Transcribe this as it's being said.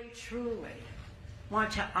truly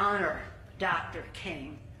want to honor Dr.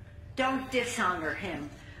 King, don't dishonor him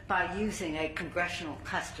by using a congressional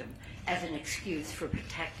custom as an excuse for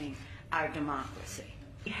protecting our democracy.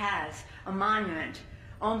 He has a monument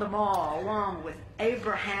on the Mall along with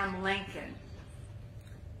Abraham Lincoln,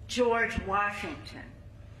 George Washington,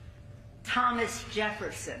 Thomas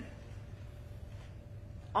Jefferson,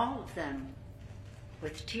 all of them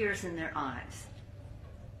with tears in their eyes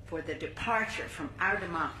for the departure from our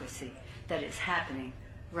democracy that is happening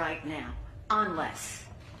right now, unless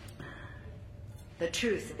the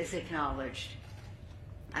truth is acknowledged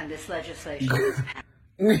and this legislation is passed.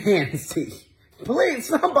 Nancy, please,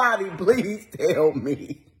 somebody please tell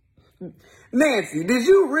me. Nancy, did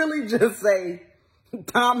you really just say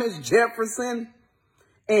Thomas Jefferson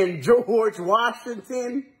and George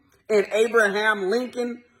Washington and Abraham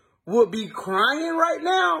Lincoln would be crying right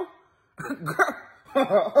now?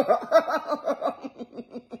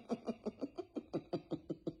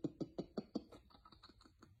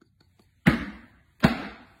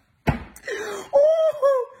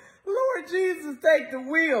 Oh, Lord Jesus, take the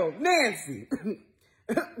wheel. Nancy.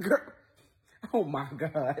 Oh, my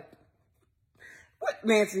God. What,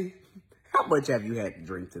 Nancy? How much have you had to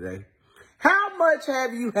drink today? How much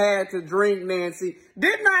have you had to drink, Nancy?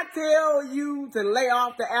 Didn't I tell you to lay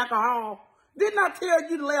off the alcohol? Didn't I tell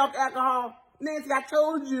you to lay off alcohol? Nancy, I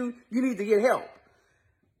told you you need to get help.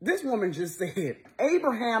 This woman just said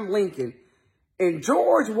Abraham Lincoln and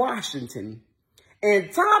George Washington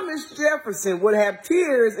and Thomas Jefferson would have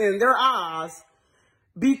tears in their eyes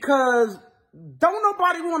because don't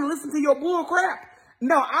nobody want to listen to your bull crap.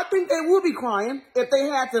 No, I think they would be crying if they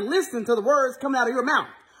had to listen to the words coming out of your mouth.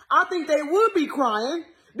 I think they would be crying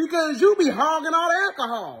because you be hogging all the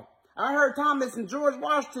alcohol. I heard Thomas and George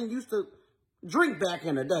Washington used to drink back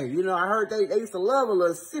in the day. You know, I heard they used to love a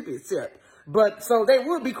little sippy sip. But so they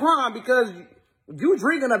would be crying because you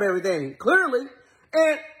drinking up everything, clearly.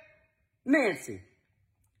 And Nancy,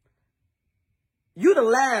 you the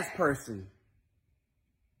last person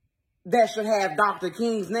that should have Dr.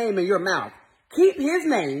 King's name in your mouth. Keep his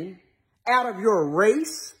name out of your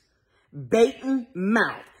race-baiting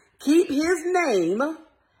mouth. Keep his name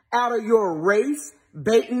out of your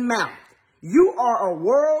race-baiting mouth. You are a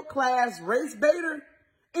world-class race baiter,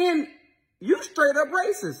 and you straight up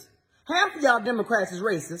racist. Half of y'all Democrats is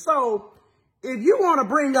racist. So if you want to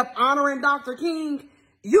bring up honoring Dr. King,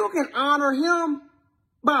 you can honor him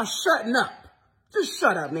by shutting up. Just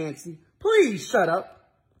shut up, Nancy. Please shut up.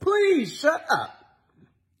 Please shut up.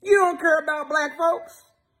 You don't care about black folks.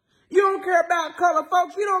 You don't care about colored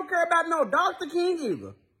folks. You don't care about no Dr. King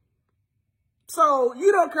either. So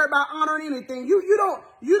you don't care about honoring anything. You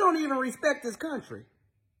don't even respect this country.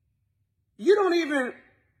 You don't even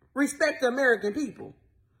respect the American people.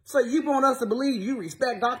 So you want us to believe you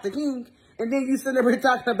respect Dr. King, and then you sit there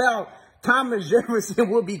talking about Thomas Jefferson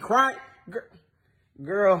will be crying.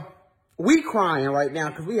 Girl, we crying right now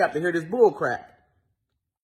because we have to hear this bull crap.